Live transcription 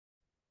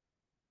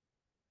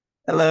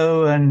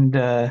Hello and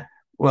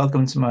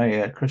welcome to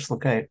my crystal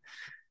cave.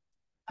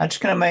 I'm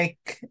just going to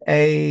make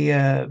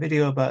a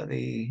video about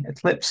the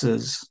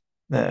eclipses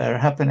that are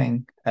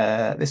happening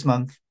this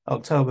month,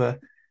 October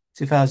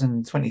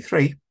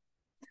 2023,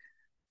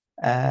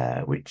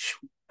 which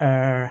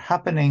are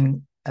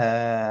happening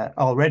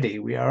already.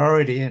 We are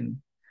already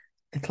in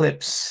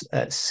eclipse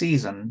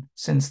season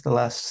since the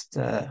last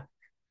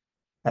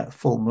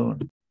full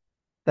moon.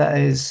 That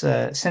is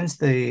since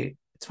the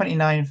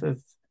 29th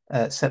of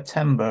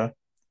September,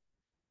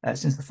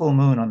 since the full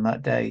moon on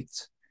that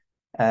date,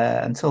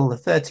 until the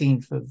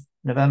 13th of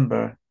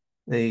November,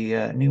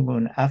 the new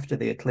moon after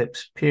the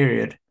eclipse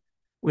period.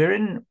 We're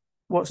in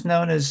what's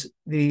known as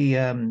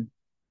the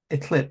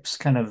eclipse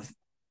kind of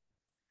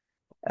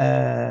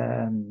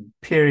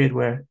period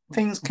where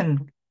things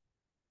can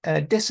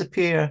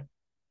disappear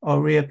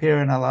or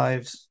reappear in our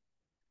lives.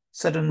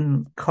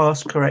 Sudden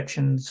course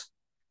corrections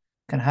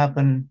can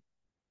happen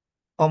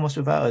almost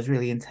without us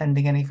really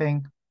intending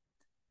anything.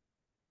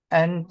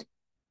 And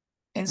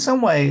in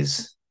some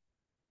ways,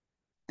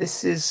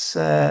 this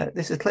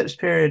eclipse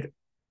period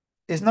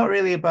is not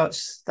really about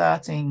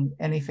starting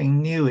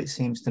anything new, it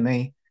seems to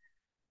me.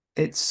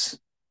 It's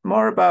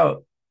more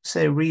about,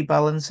 say,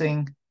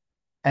 rebalancing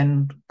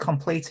and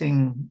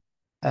completing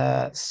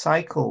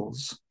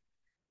cycles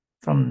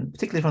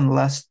particularly from the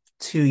last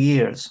 2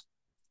 years.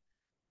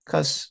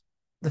 Because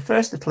the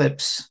first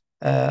eclipse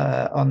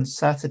on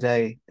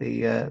Saturday,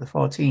 the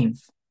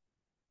 14th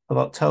of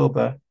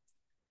October,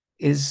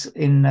 is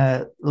in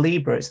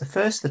Libra. It's the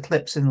first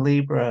eclipse in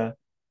Libra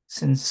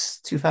since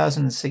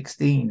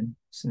 2016,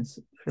 since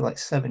for like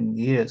 7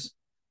 years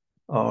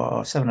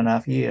or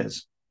 7.5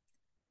 years.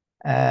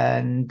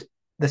 And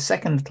the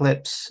second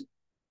eclipse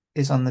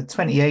is on the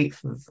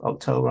 28th of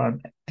October,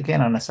 again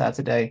on a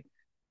Saturday.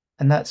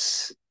 And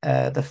that's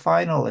the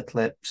final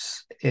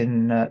eclipse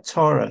in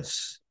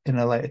Taurus in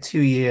a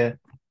 2-year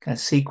kind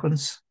of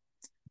sequence,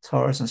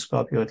 Taurus and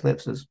Scorpio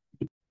eclipses.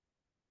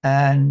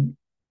 And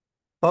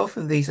both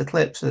of these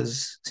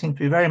eclipses seem to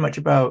be very much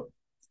about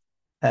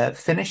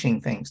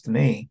finishing things to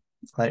me,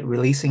 like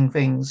releasing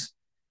things.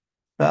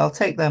 But I'll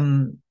take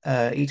them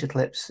each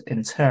eclipse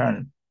in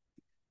turn.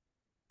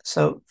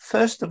 So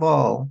first of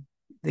all,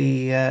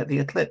 the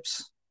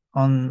eclipse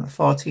on the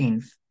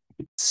 14th.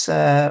 It's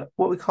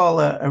what we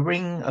call a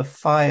ring of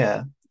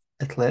fire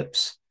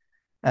eclipse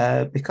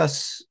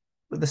because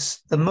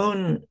the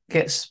moon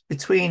gets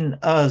between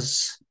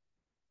us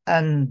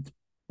and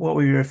what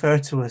we refer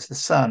to as the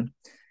sun.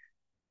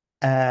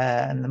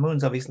 And the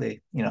moon's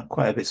obviously,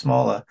 quite a bit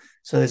smaller.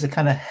 So there's a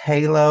kind of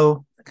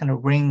halo, a kind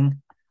of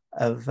ring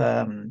of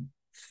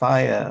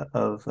fire,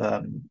 of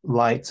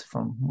light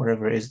from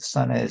wherever it is the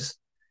sun is.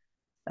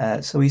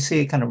 So we see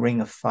a kind of ring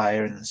of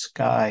fire in the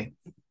sky.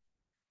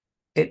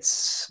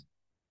 It's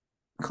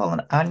called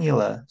an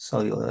annular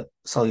solar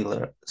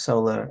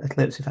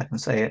eclipse, if I can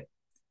say it.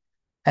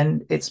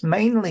 And it's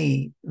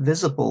mainly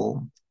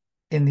visible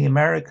in the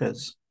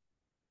Americas,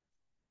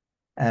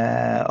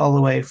 all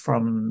the way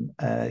from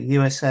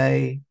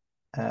USA,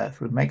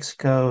 through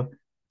Mexico,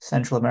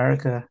 Central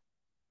America,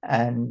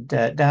 and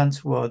down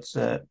towards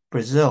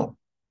Brazil.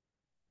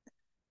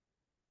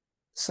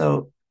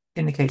 So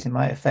indicating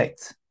might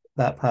affect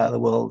that part of the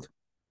world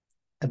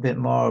a bit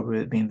more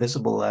with it being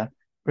visible there,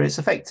 but it's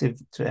effective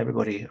to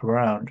everybody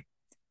around.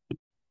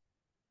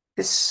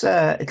 This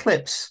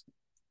eclipse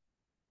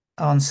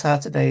on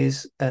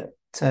Saturdays at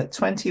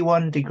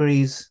 21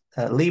 degrees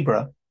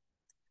Libra.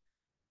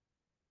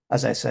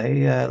 As I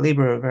say,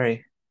 Libra, a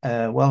very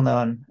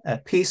well-known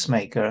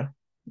peacemaker,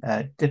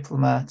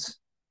 diplomat,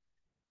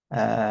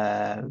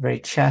 very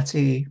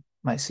chatty,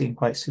 might seem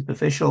quite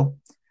superficial,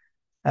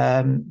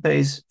 but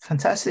he's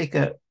fantastic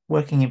at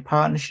working in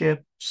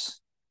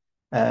partnerships,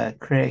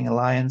 creating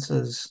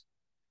alliances,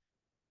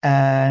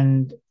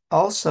 and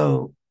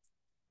also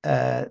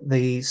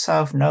the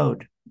South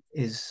Node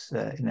is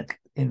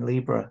in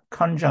Libra,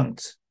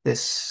 conjunct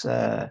this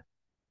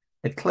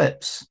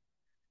eclipse.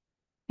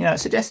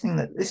 Suggesting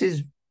that this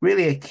is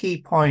really a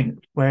key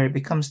point where it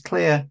becomes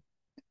clear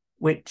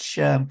which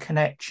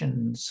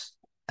connections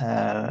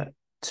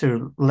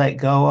to let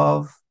go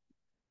of,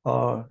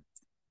 or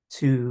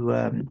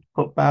to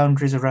put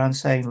boundaries around,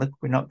 saying, look,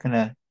 we're not going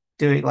to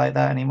do it like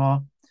that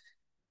anymore.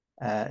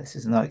 This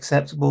is not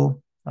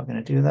acceptable. Not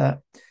going to do that.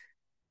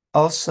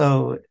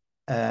 Also,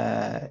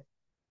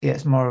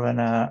 it's more of an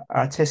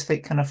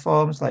artistic kind of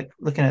forms, like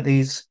looking at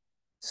these,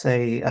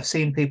 say, I've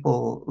seen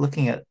people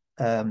looking at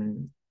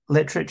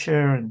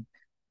literature and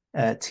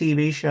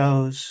TV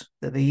shows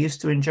that they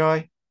used to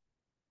enjoy,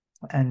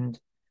 and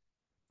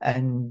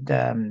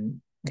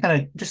kind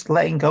of just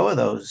letting go of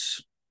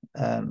those,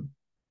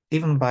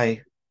 even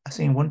by I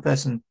saw one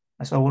person,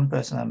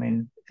 I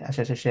mean, I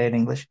should say in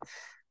English,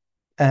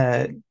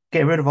 get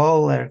rid of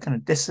all their kind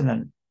of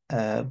dissonant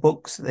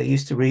books that they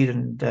used to read,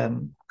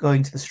 and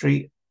going to the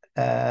street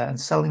and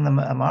selling them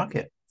at a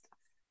market.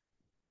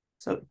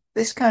 So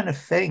this kind of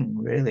thing,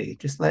 really,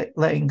 just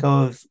letting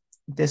go of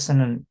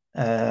dissonant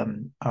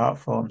art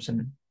forms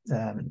and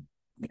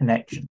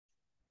connection.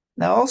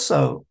 Now,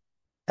 also,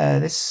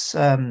 This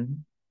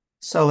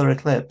solar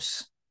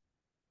eclipse,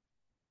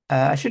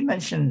 I should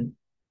mention,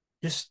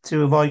 just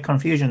to avoid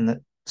confusion, that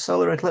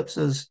solar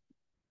eclipses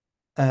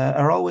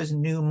are always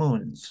new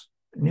moons.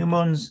 New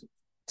moons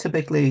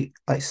typically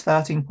like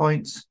starting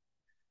points.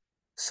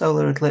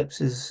 Solar eclipse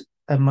is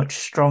a much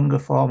stronger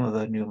form of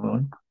a new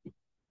moon.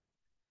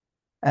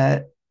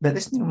 But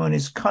this new moon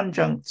is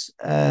conjunct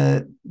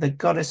the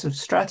goddess of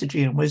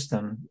strategy and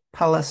wisdom,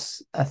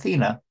 Pallas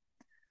Athena,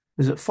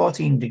 who's at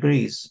 14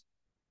 degrees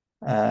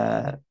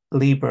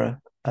Libra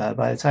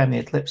by the time the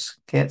eclipse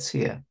gets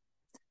here.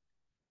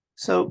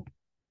 So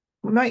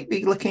we might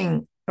be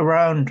looking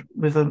around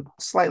with a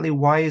slightly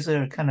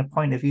wiser kind of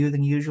point of view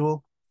than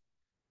usual.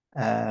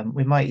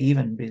 We might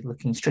even be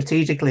looking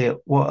strategically at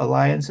what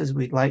alliances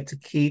we'd like to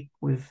keep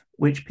with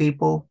which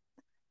people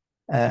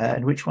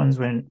and which ones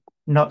we're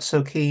not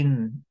so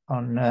keen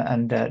on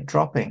and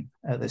dropping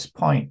at this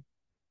point.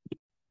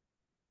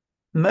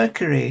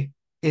 Mercury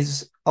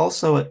is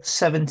also at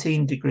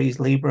 17 degrees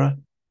Libra,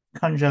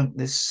 conjunct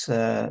this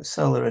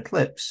solar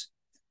eclipse.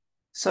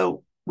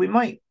 So we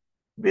might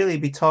really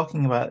be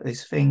talking about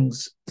these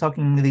things,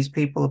 talking with these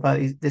people about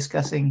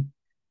discussing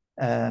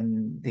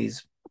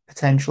these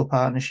potential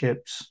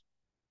partnerships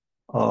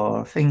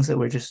or things that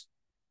we just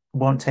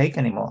won't take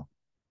anymore.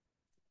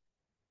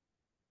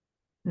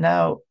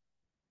 Now,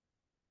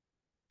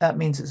 that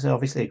means it's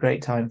obviously a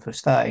great time for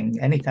starting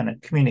any kind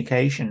of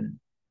communication,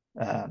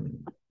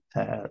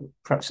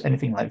 perhaps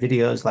anything like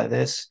videos like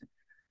this,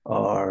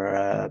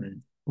 or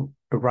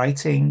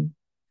writing.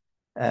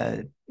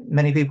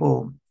 Many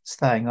people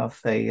starting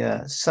off a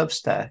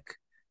Substack,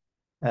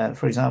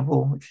 for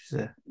example, which is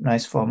a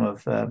nice form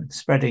of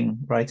spreading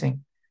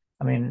writing.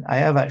 I mean, I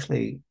have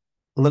actually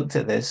looked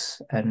at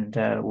this and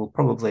will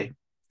probably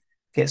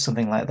get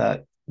something like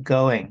that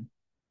going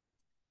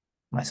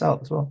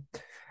myself as well.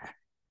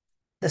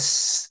 The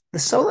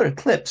solar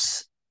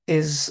eclipse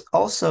is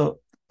also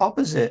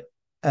opposite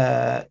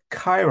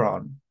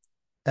Chiron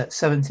at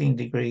 17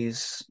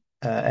 degrees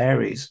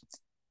Aries,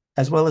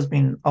 as well as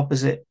being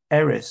opposite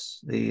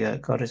Eris, the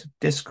goddess of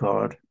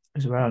discord,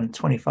 is around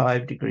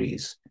 25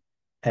 degrees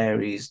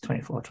Aries,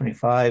 24,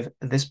 25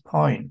 at this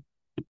point.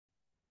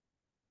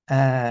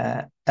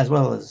 As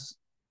well as,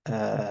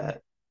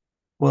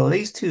 well,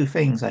 these two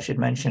things I should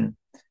mention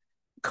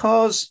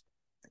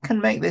can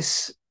make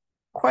this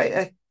quite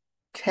a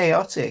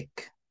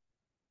chaotic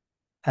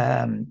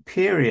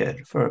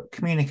period for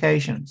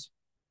communications.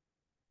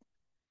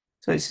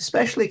 So it's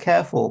especially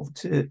careful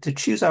to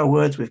choose our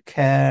words with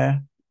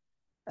care.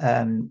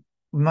 We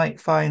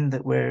might find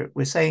that we're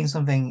saying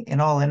something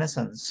in all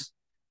innocence,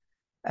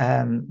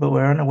 but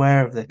we're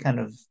unaware of the kind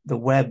of the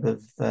web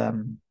of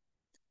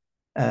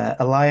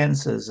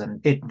alliances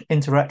and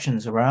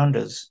interactions around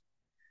us.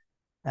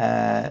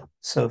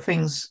 So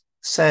things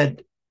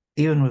said,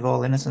 even with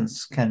all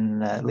innocence, can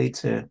lead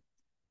to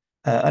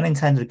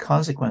unintended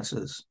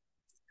consequences.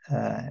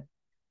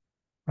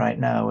 Right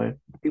now, where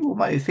people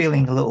might be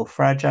feeling a little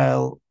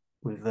fragile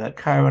with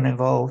Chiron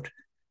involved,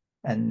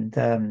 and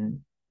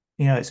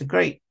it's a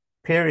great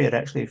period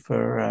actually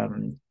for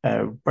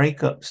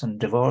breakups and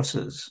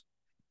divorces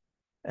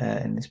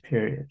in this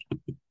period.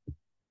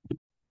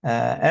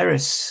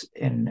 Eris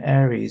in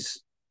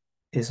Aries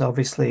is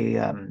obviously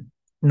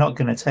not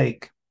going to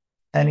take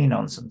any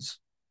nonsense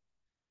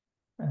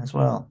as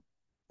well.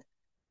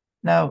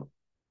 Now,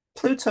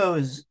 Pluto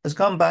has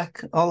gone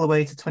back all the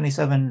way to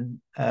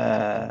 27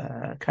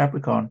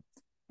 Capricorn.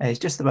 It's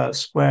just about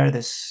square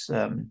this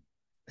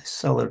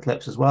solar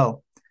eclipse as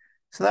well.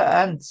 So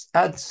that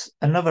adds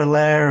another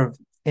layer of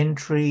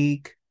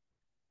intrigue,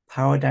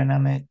 power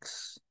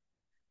dynamics,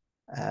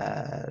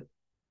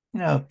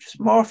 just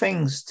more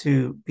things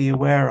to be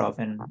aware of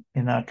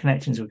in our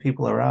connections with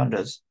people around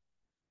us.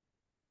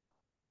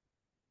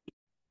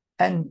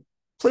 And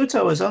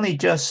Pluto has only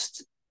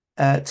just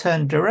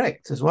turned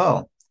direct as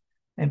well.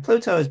 And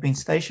Pluto has been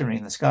stationary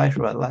in the sky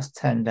for about the last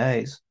 10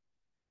 days.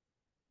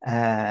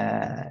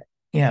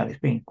 It's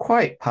been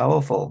quite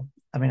powerful.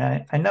 I mean,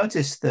 I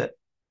noticed that,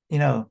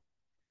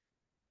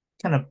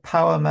 kind of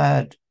power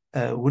mad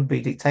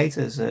would-be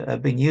dictators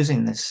have been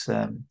using this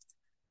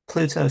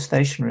Pluto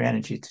stationary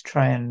energy to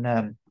try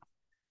and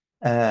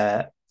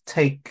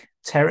take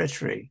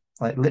territory,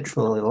 like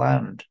literally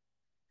land,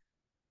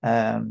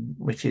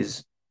 which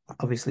is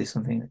obviously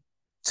something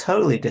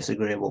totally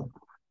disagreeable.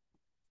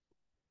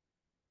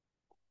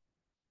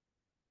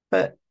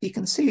 But you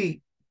can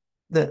see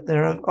that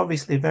there are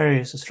obviously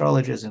various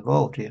astrologers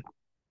involved here.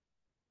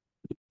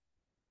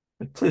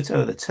 With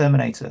Pluto, the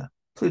Terminator,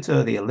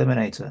 Pluto, the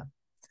Eliminator,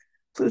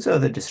 Pluto,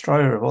 the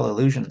Destroyer of all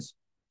illusions,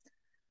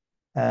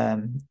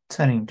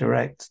 turning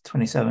direct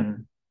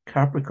 27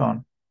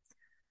 Capricorn.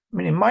 I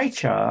mean, in my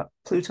chart,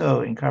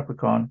 Pluto in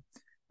Capricorn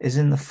is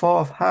in the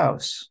 4th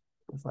house,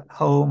 with like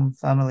home,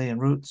 family,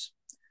 and roots.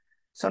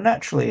 So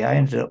naturally, I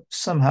ended up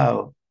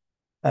somehow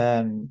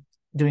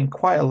doing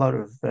quite a lot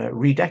of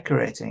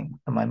redecorating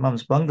of my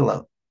mum's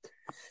bungalow.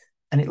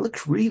 And it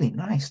looks really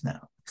nice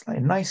now. It's like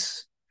a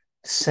nice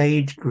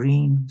sage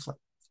green. It's like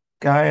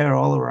Gaia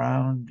all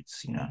around.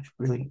 It's, it's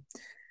really,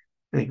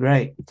 really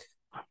great.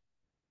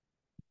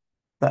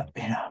 But,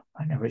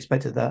 I never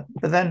expected that.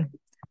 But then,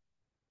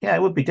 yeah,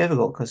 it would be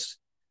difficult because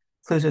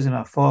Pluto's in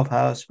my fourth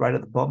house, right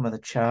at the bottom of the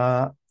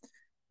chart,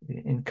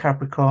 in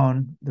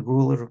Capricorn, the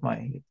ruler of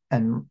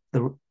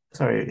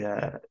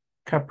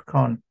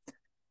Capricorn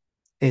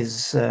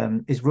is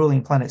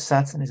ruling planet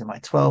Saturn, is in my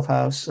 12th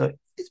house. So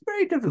it's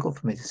very difficult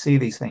for me to see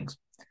these things.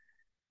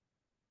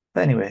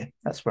 But anyway,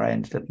 that's where I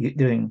ended up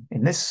doing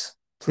in this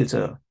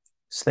Pluto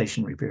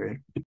stationary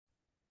period.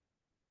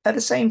 At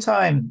the same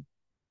time,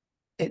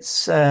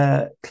 it's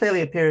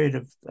clearly a period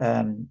of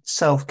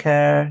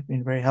self-care,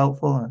 being very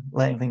helpful and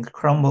letting things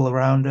crumble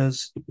around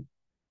us.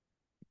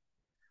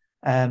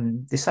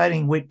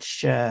 Deciding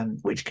which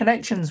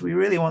connections we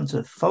really want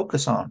to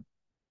focus on.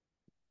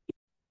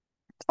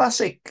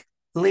 Classic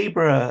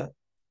Libra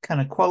kind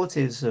of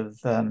qualities of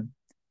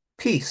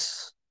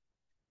peace,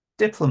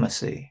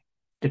 diplomacy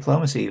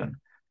even,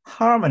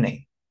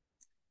 harmony.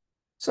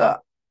 So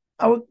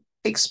I would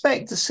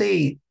expect to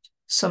see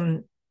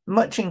some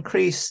much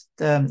increased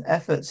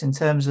efforts in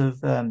terms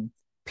of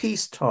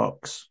peace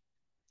talks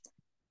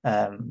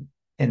in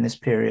this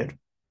period.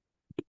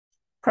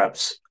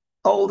 Perhaps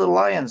old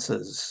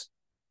alliances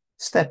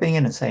stepping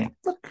in and saying,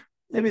 look,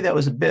 maybe that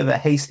was a bit of a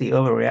hasty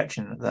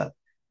overreaction that,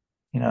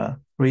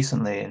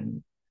 recently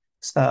in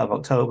the start of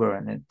October,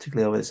 and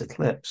particularly over this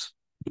eclipse.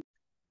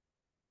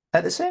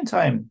 At the same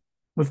time,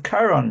 with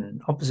Chiron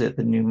opposite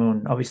the new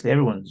moon, obviously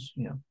everyone's,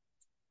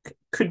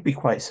 could be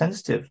quite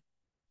sensitive.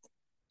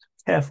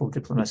 Careful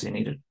diplomacy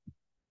needed.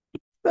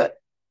 But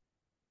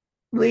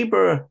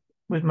Libra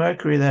with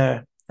Mercury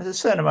there has a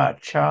certain amount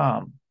of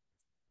charm.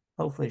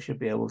 Hopefully should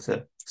be able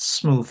to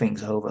smooth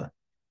things over,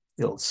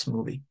 the old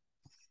smoothie.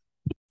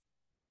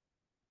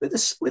 With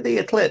the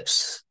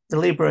eclipse, the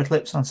Libra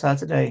eclipse on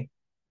Saturday,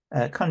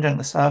 conjunct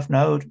the South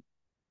Node,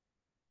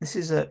 this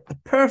is a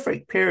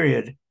perfect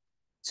period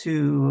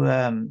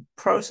to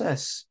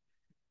process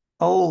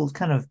old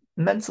kind of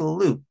mental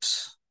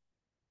loops,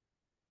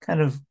 kind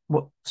of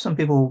what some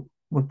people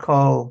would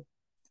call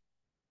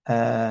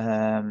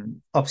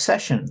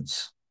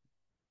obsessions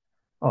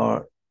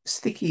or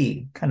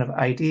sticky kind of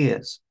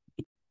ideas.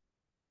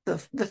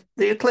 The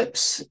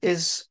eclipse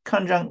is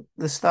conjunct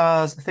the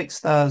stars, the fixed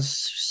stars,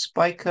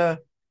 Spica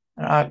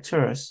and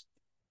Arcturus.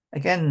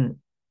 Again,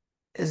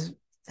 is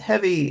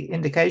heavy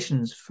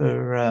indications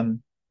for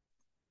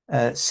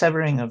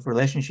severing of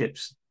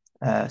relationships,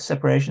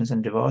 separations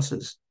and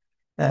divorces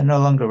that are no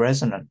longer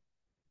resonant,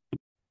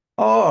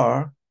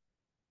 or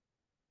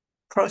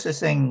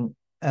processing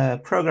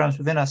programs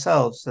within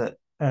ourselves that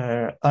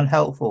are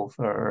unhelpful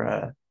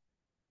for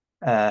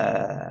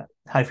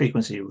high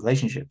frequency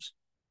relationships,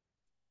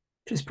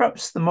 which is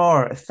perhaps the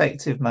more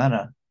effective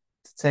manner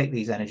to take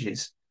these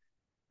energies,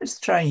 is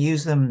to try and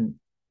use them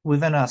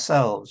within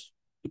ourselves.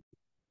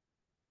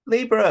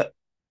 Libra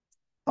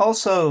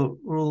also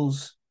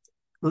rules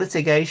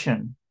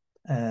litigation,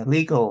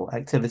 legal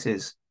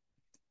activities.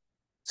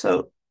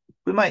 So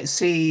we might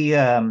see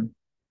a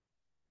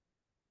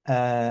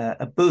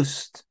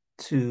boost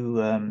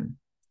to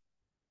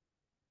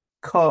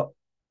court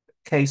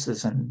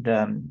cases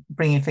and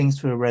bringing things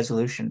to a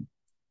resolution,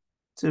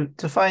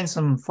 to find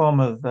some form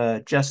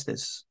of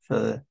justice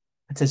for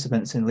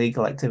participants in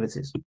legal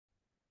activities.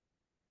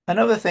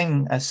 Another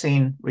thing I've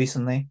seen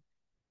recently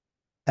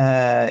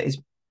is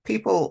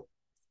people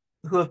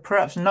who have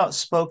perhaps not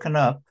spoken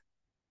up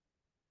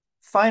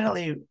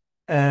finally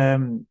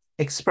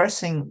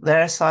expressing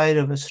their side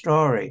of a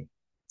story.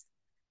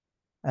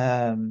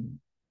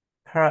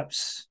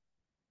 Perhaps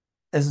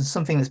there's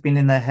something that's been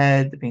in their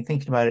head, they've been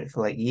thinking about it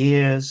for like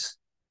years.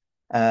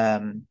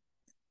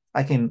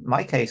 Like in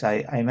my case,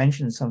 I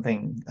mentioned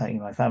something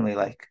in my family,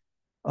 like,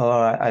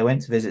 I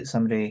went to visit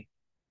somebody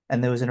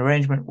and there was an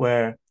arrangement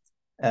where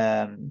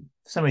for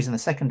some reason the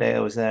second day I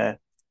was there,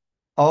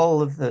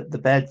 all of the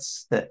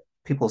beds that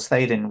people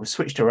stayed in were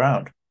switched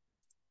around.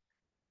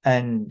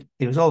 And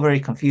it was all very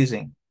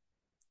confusing.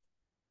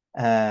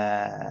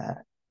 And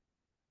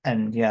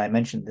yeah, I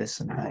mentioned this,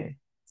 and I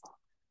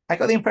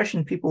got the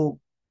impression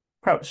people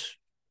perhaps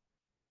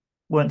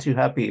weren't too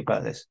happy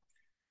about this.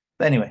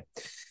 But anyway,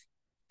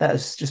 that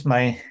was just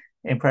my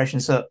impression.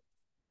 So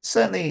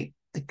certainly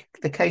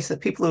the case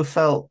that people who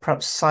felt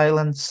perhaps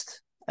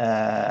silenced,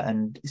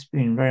 and it's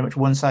been very much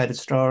one-sided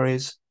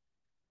stories,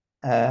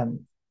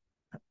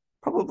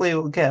 probably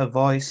will get a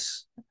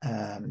voice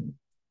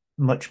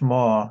much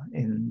more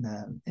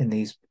in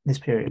this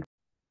period.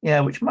 Yeah,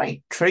 which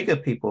might trigger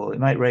people. It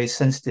might raise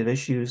sensitive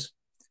issues.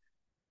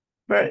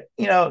 But,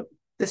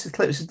 this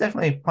eclipse is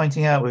definitely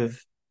pointing out,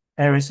 with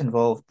Eris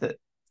involved, that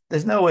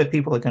there's no way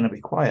people are going to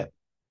be quiet.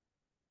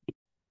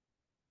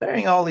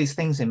 Bearing all these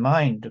things in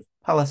mind, of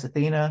Pallas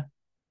Athena,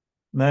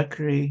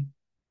 Mercury,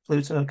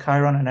 Pluto,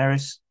 Chiron, and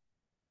Eris,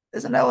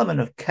 there's an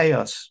element of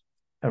chaos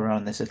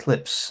around this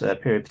eclipse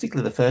period,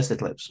 particularly the first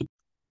eclipse.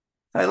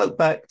 If I look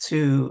back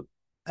to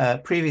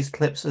previous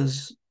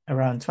eclipses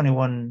around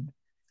 21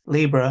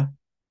 Libra,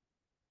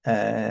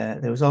 there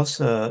was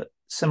also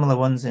similar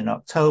ones in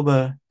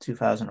October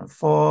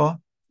 2004,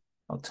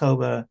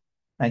 October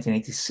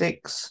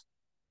 1986,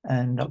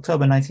 and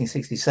October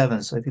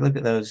 1967. So if you look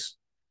at those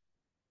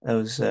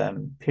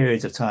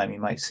periods of time, you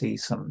might see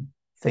some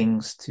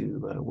things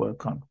to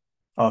work on,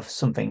 or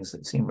some things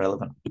that seem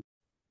relevant.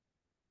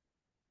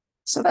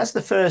 So that's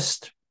the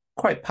first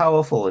quite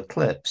powerful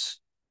eclipse.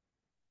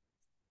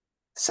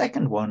 The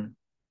second one,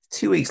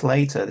 2 weeks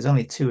later, there's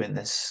only two in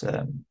this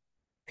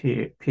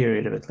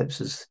period of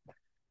eclipses,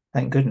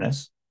 thank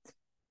goodness.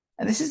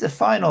 And this is the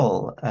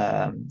final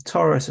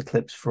Taurus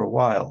eclipse for a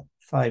while,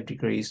 5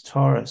 degrees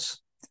Taurus.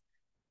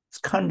 It's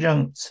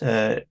conjunct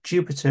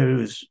Jupiter,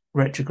 who's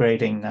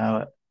retrograding now.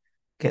 It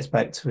gets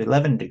back to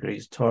 11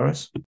 degrees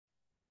Taurus.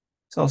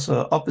 It's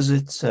also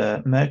opposite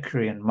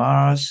Mercury and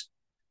Mars,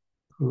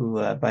 who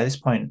by this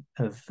point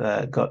have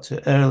got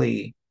to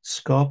early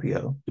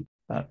Scorpio,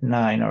 about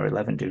 9 or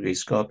 11 degrees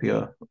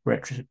Scorpio,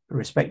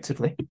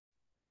 respectively.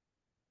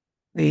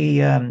 The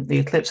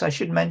eclipse, I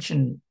should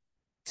mention,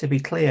 to be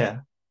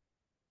clear,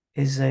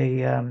 is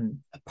a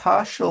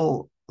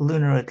partial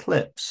lunar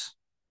eclipse.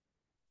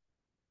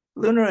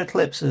 Lunar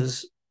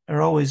eclipses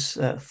are always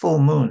full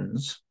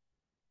moons,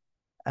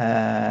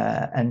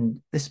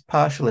 and this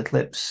partial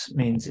eclipse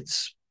means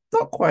it's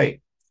not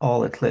quite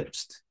all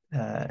eclipsed,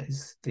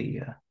 is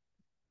the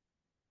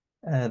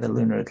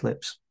lunar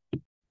eclipse.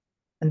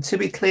 And to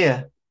be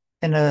clear,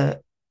 in a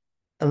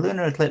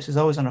lunar eclipse is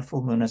always on a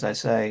full moon, as I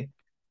say,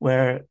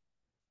 where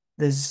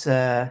there's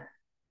the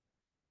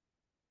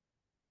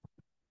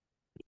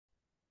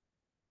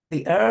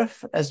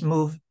Earth has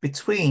moved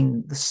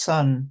between the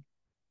sun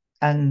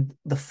and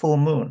the full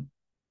moon,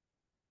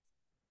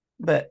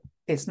 but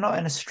it's not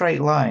in a straight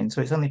line,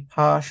 so it's only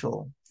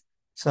partial.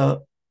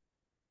 So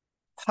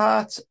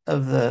part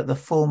of the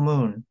full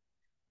moon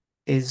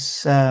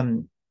is a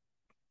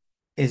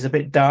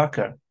bit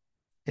darker.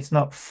 It's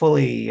not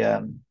fully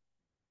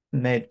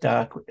made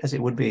dark as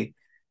it would be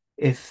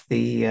if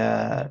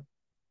the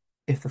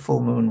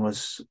full moon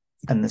was,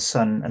 and the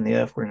sun and the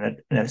Earth were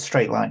in a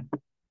straight line.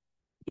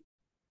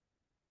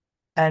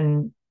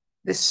 And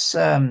this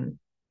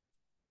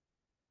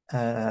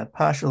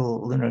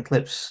partial lunar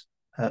eclipse,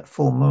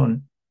 full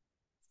moon,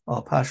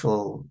 or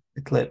partial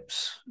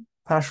eclipse,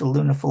 partial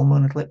lunar full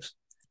moon eclipse,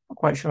 not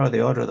quite sure of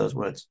the order of those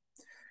words.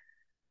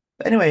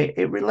 But anyway,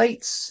 it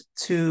relates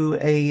to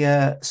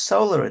a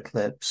solar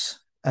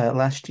eclipse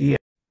last year.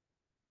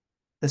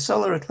 The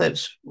solar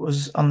eclipse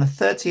was on the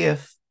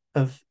 30th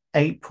of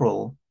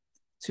April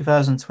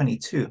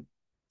 2022.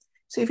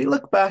 So if you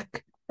look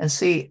back and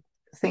see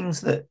things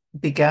that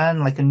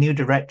began, like a new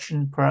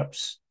direction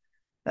perhaps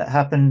that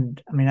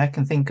happened, I mean, I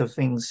can think of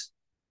things,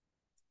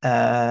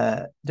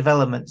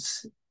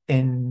 developments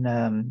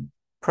in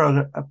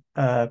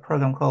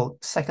program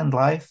called Second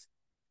Life,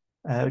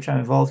 which I'm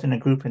involved in a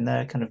group in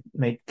there, kind of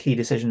made key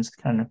decisions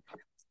to kind of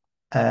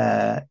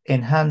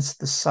enhance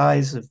the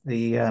size of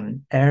the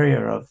area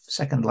of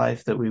Second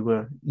Life that we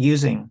were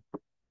using,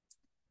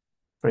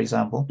 for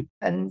example.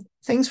 And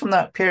things from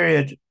that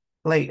period,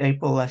 late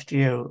April last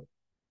year,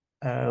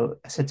 are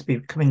said to be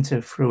coming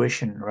to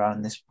fruition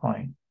around this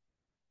point.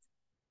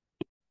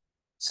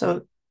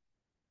 So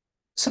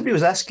somebody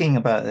was asking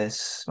about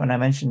this when I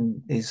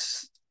mentioned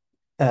these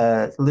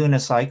lunar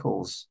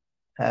cycles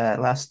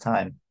last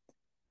time.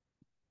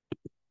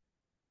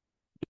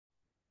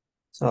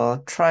 So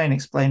I'll try and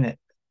explain it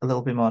a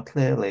little bit more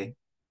clearly.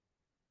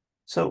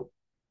 So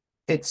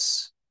it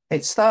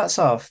starts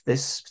off,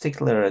 this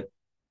particular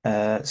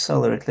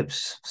solar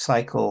eclipse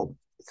cycle,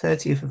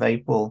 30th of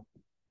April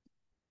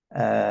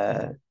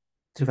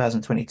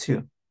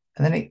 2022.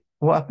 And then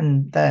what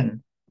happened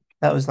then,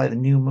 that was like the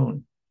new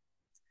moon.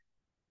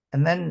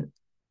 And then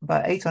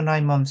about 8 or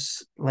 9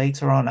 months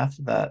later on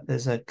after that,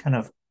 there's a kind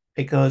of,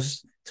 it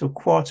goes to a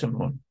quarter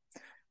moon,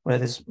 where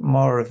there's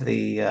more of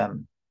the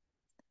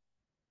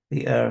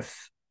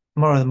Earth,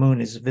 more of the moon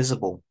is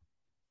visible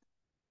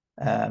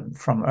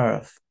from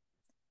Earth.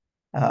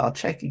 I'll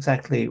check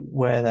exactly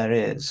where that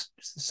is,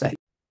 just a sec.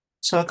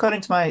 So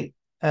according to my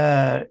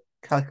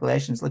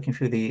calculations, looking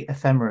through the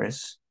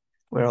ephemeris,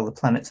 where all the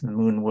planets and the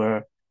moon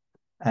were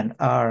and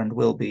are and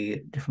will be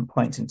at different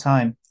points in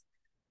time,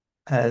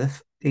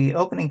 the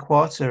opening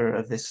quarter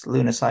of this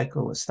lunar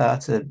cycle that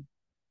started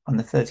on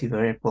the 30th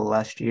of April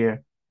last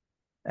year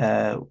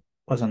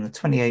was on the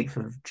 28th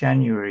of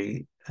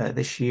January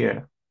this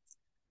year.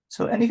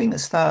 So anything that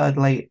started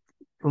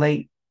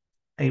late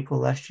April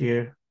last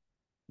year,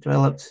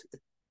 developed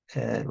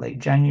late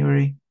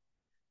January,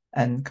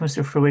 and comes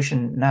to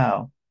fruition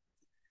now.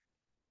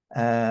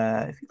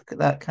 If you look at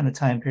that kind of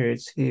time period,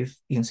 see if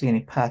you can see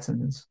any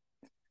patterns,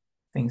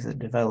 things that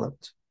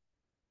developed.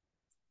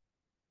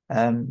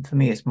 For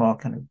me, it's more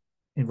kind of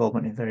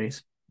involvement in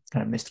various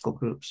kind of mystical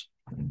groups,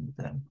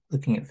 and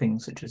looking at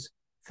things such as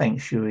Feng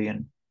Shui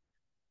and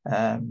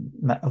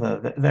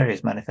other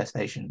various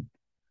manifestation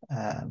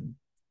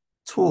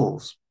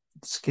tools,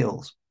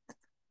 skills.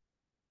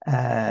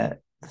 The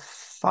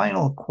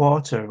final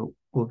quarter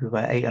will be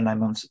about 8 or 9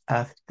 months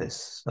after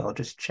this. So I'll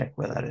just check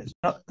where that is.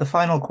 The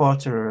final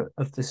quarter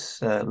of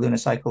this lunar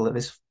cycle that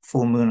this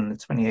full moon on the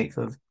 28th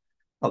of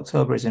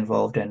October is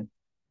involved in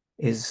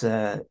is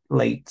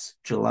late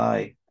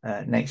July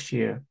next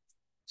year.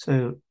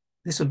 So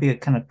this will be a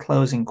kind of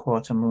closing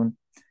quarter moon,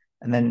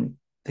 and then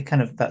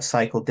that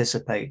cycle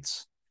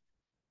dissipates.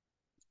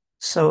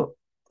 So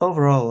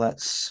overall,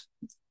 that's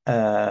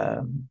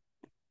from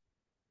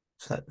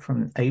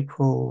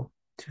April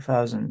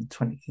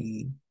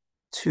 2022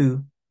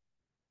 to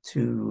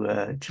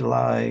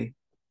July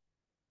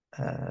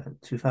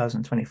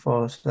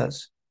 2024. So that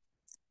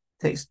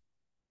takes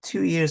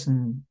 2 years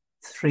and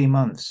 3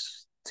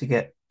 months to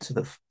get to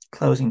the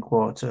closing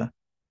quarter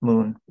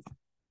moon.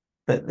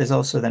 But there's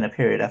also then a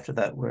period after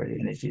that where the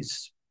energy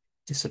is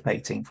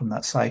dissipating from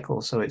that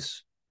cycle. So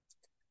it's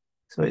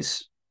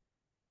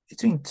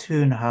between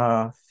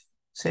 2.5,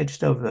 say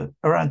just over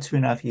around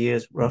 2.5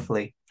 years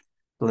roughly,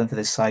 the length of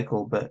this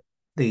cycle. But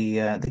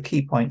the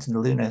key points in the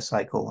lunar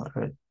cycle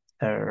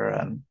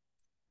are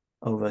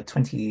over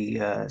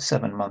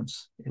 27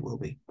 months. It will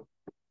be.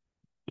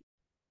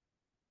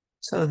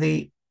 So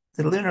the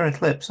lunar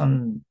eclipse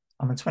on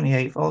the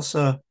 28th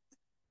also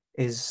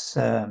is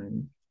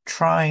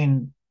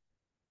trine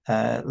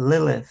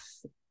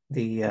Lilith,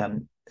 the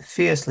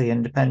fiercely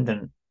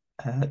independent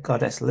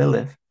goddess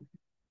Lilith,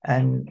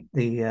 and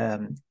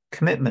the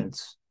commitment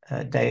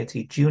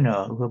deity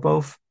Juno, who are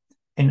both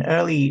in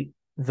early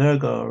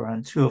Virgo,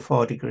 around 2 to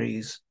 4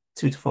 degrees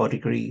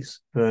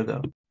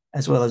Virgo,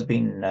 as well as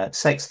being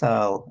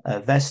sextile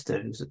Vesta,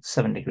 who's at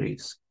 7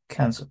 degrees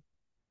Cancer.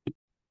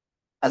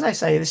 As I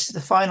say, this is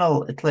the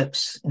final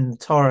eclipse in the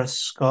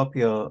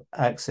Taurus-Scorpio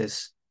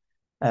axis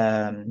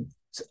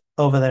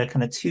over their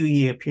kind of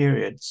 2-year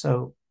period.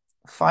 So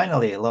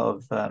finally, a lot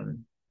of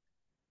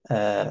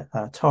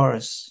our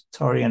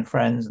Taurian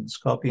friends and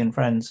Scorpion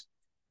friends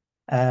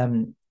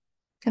can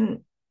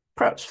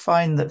perhaps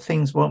find that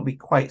things won't be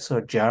quite so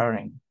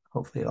jarring.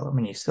 Hopefully, I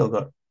mean, you still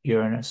got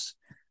Uranus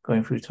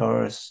going through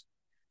Taurus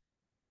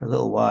for a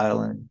little while,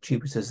 and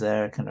Jupiter's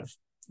there, kind of,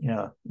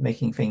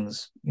 making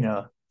things,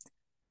 a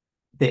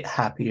bit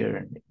happier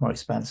and more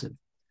expansive.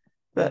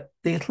 But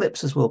the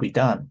eclipses will be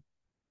done.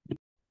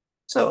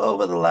 So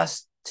over the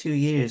last 2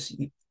 years,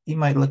 you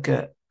might look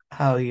at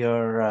how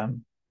your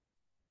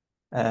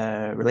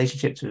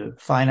relationship to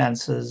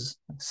finances,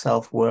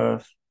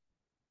 self-worth,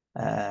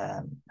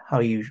 how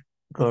you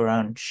go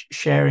around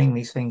sharing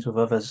these things with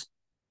others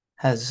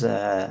has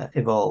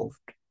evolved.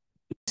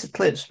 This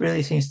eclipse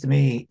really seems to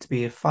me to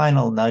be a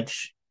final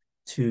nudge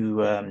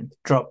to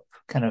drop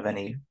kind of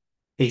any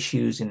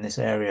issues in this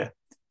area,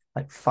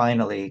 like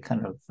finally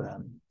kind of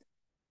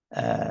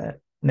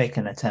make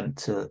an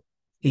attempt to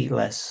eat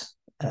less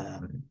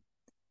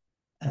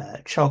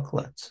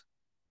chocolate.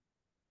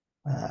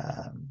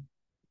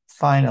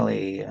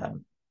 Finally,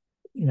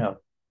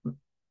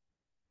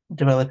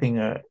 developing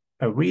a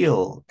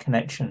real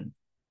connection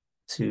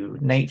to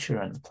nature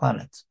and the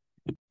planet.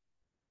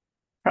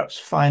 Perhaps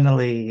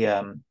finally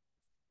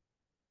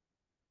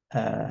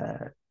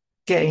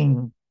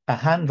getting a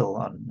handle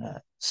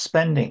on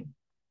spending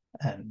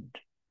and,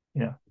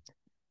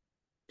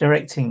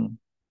 directing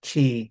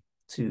chi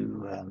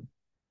to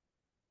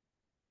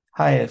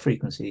higher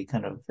frequency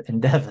kind of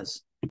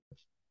endeavors.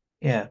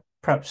 Yeah,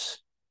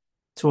 perhaps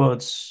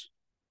towards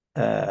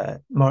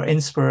more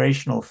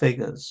inspirational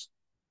figures,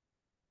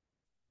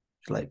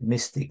 like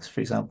mystics,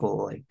 for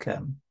example, like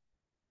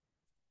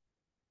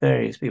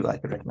various people I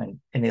could recommend,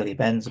 Anelia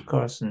Benz, of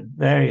course, and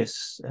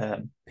various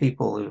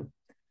people who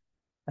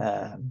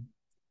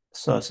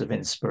source of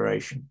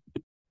inspiration.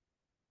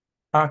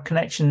 Our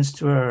connections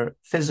to our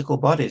physical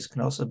bodies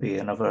can also be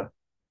another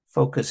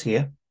focus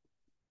here,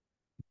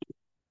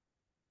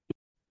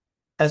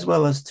 as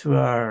well as to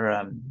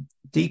our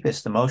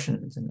deepest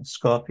emotions in the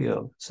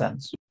Scorpio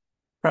sense.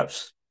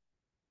 Perhaps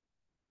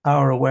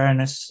our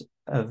awareness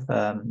of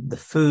the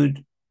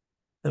food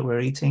that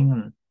we're eating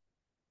and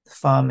the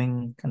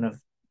farming kind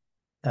of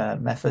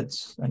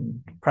methods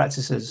and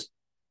practices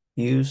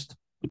used,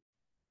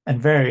 and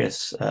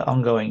various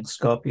ongoing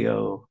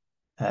Scorpio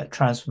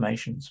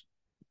transformations.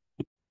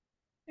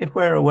 If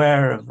we're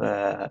aware of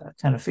a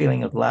kind of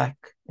feeling of lack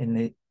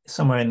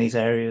somewhere in these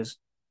areas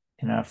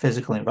in our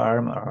physical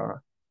environment or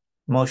our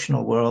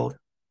emotional world,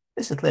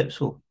 this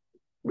eclipse will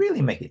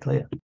really make it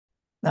clear.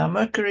 Now,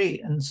 Mercury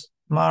and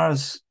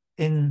Mars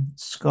in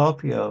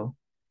Scorpio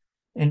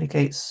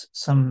indicates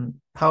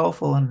some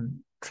powerful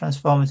and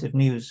transformative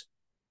news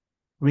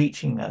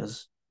reaching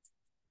us,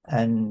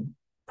 and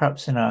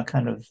perhaps in our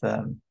kind of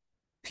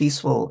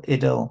peaceful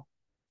idyll,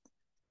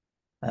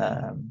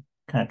 kind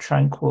of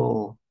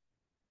tranquil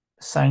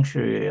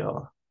sanctuary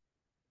or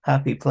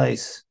happy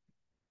place,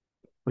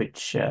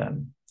 which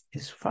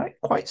is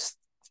quite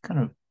kind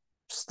of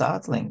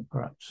startling,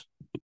 perhaps,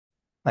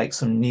 like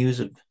some news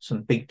of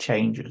some big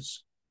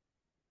changes.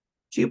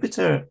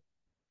 Jupiter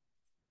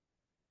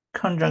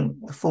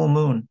conjunct the full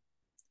moon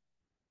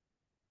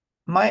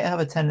might have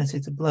a tendency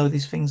to blow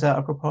these things out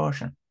of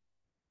proportion.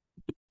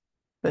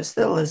 But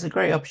still, there's a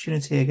great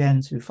opportunity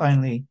again to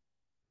finally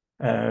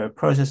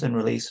process and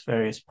release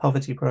various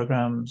poverty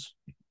programs,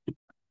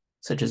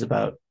 such as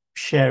about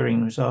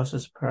sharing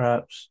resources,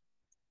 perhaps,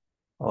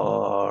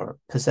 or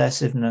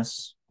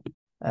possessiveness,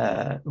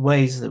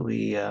 ways that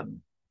we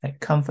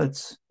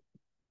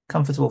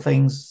comfortable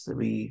things that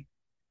we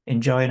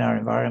enjoy in our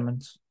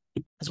environment,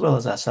 as well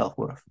as our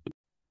self-worth.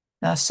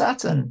 Now,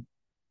 Saturn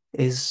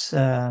is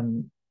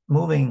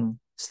moving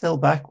still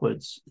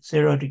backwards,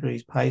 0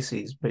 degrees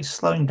Pisces, but it's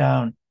slowing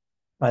down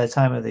by the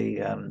time of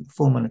the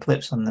full moon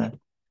eclipse on the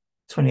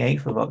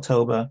 28th of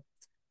October,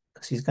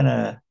 because he's going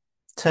to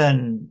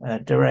turn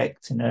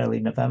direct in early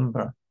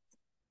November.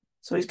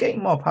 So he's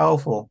getting more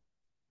powerful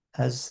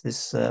as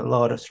this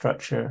lord of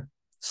structure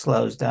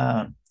slows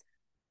down.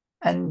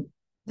 And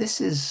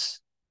this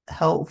is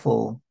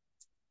helpful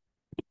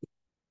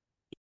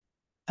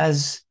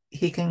as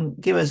he can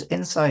give us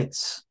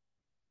insights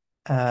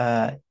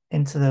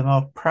into the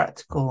more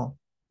practical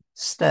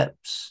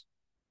steps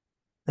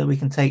that we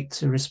can take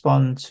to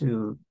respond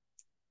to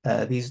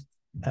this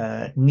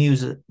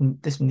news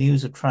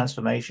of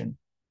transformation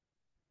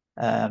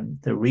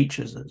that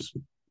reaches us,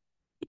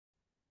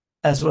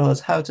 as well as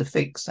how to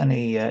fix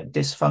any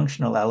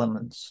dysfunctional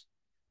elements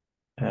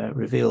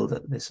revealed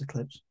at this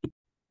eclipse,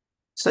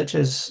 such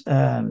as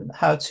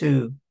how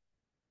to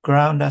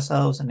ground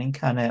ourselves and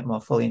incarnate more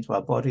fully into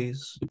our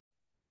bodies,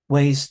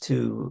 ways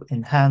to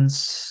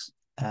enhance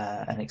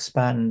and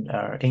expand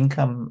our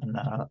income and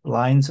our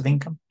lines of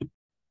income,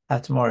 how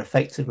to more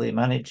effectively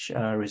manage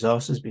our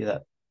resources, be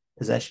that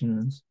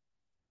possessions,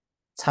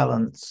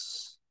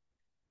 talents,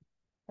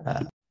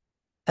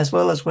 as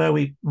well as where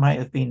we might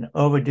have been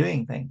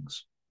overdoing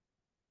things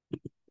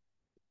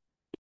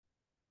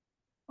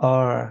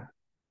or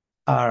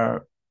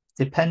are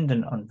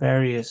dependent on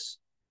various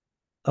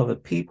other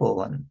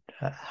people, and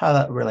how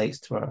that relates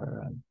to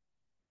our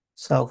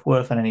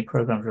self-worth and any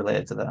programs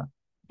related to that.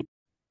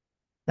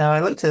 Now, I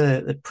looked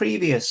at the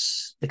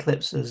previous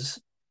eclipses,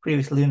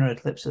 previous lunar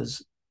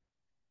eclipses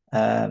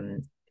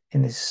in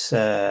this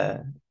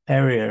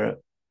area,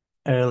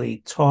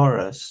 early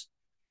Taurus.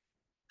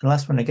 The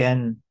last one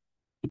again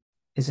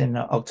is in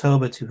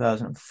October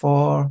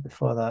 2004.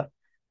 Before that,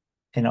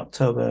 in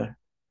October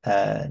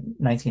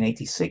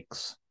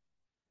 1986.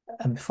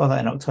 And before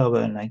that, in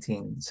October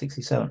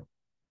 1967.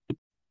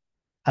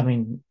 I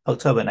mean,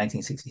 October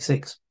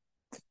 1966.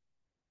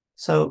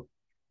 So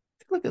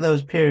if you look at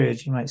those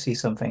periods, you might see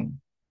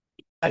something.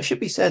 It should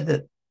be said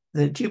that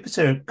the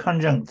Jupiter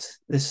conjunct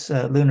this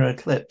lunar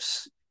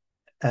eclipse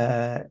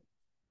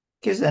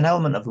gives an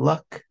element of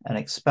luck and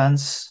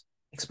expansiveness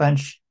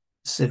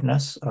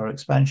or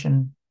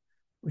expansion,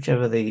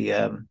 whichever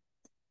the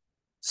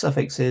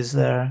suffix is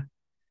there,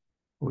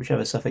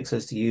 whichever suffix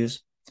is to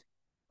use,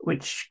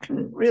 which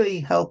can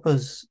really help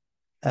us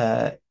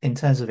in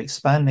terms of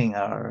expanding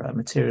our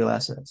material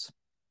assets.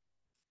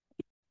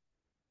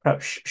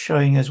 Perhaps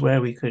showing us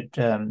where we could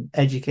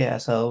educate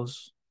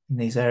ourselves in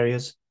these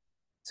areas,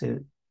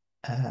 to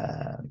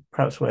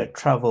perhaps where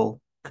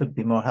travel could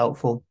be more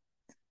helpful,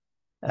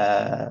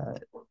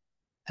 and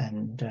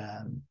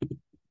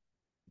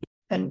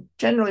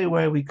generally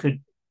where we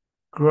could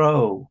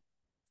grow,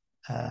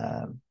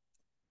 perhaps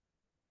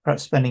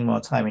spending more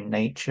time in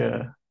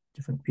nature,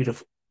 different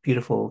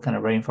beautiful kind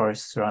of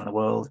rainforests around the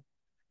world,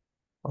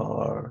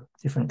 or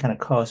different kind of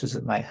courses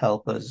that might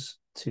help us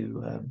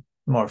to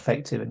more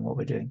effective in what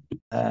we're doing.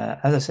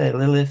 As I say,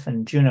 Lilith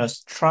and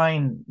Juno's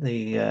trine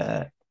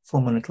the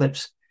full moon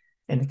eclipse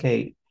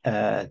indicate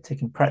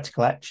taking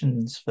practical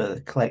actions for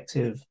the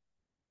collective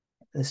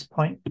at this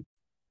point.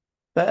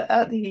 But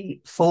at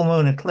the full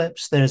moon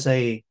eclipse, there's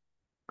a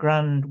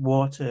grand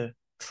water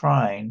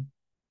trine,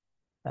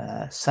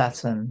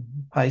 Saturn,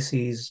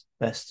 Pisces,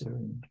 Vesta,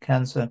 and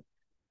Cancer,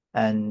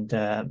 and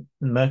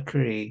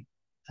Mercury,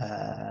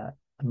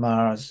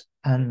 Mars,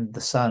 and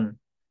the Sun,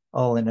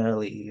 all in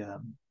early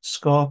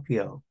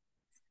Scorpio.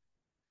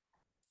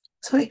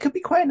 So it could be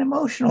quite an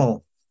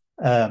emotional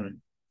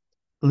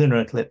lunar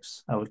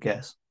eclipse, I would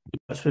guess.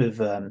 That's with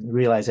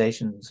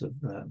realizations of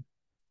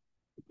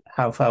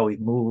how far we've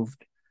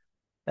moved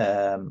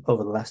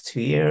over the last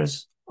 2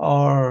 years,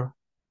 or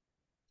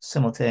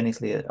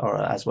simultaneously,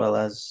 or as well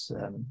as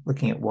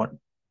looking at what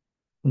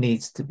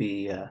needs to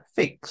be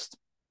fixed.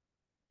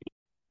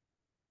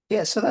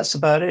 Yeah, so that's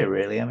about it,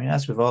 really. I mean,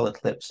 as with all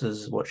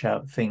eclipses, watch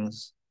out for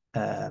things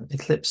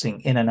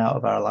eclipsing in and out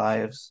of our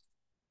lives.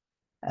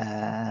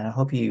 And I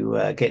hope you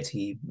get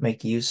to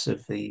make use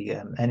of the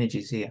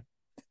energies here.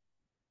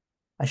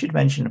 I should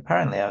mention,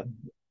 apparently, I'm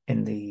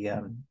in the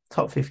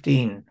top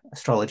 15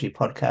 astrology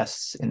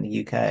podcasts in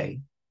the UK.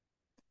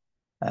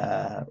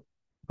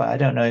 But I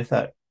don't know if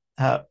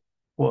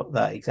what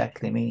that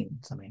exactly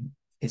means. I mean,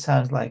 it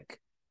sounds like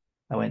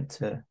I went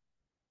to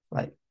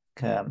like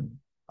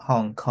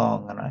Hong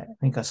Kong, and I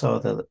think I saw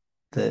the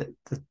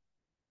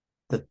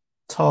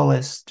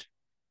tallest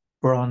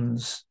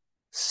bronze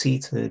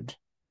seated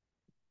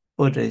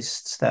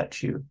Buddhist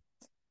statue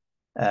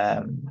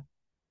that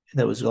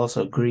was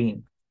also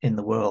green in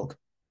the world,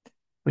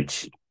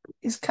 which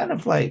is kind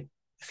of like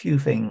a few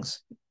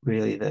things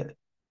really that,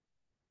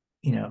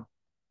 you know,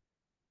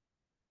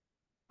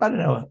 I don't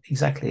know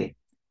exactly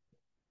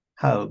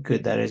how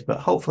good that is, but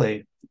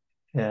hopefully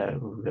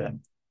we'll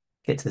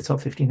get to the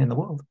top 15 in the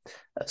world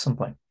at some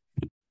point.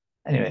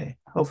 Anyway,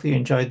 hopefully you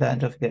enjoyed that,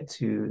 and don't forget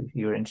to, if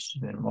you're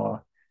interested in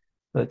more,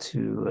 go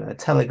to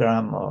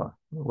Telegram or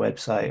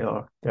website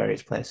or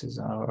various places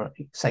or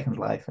Second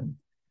Life and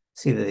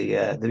see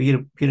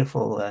the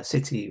beautiful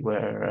city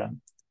where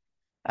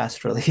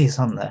AstroLee is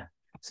on there.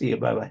 See you.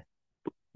 Bye bye.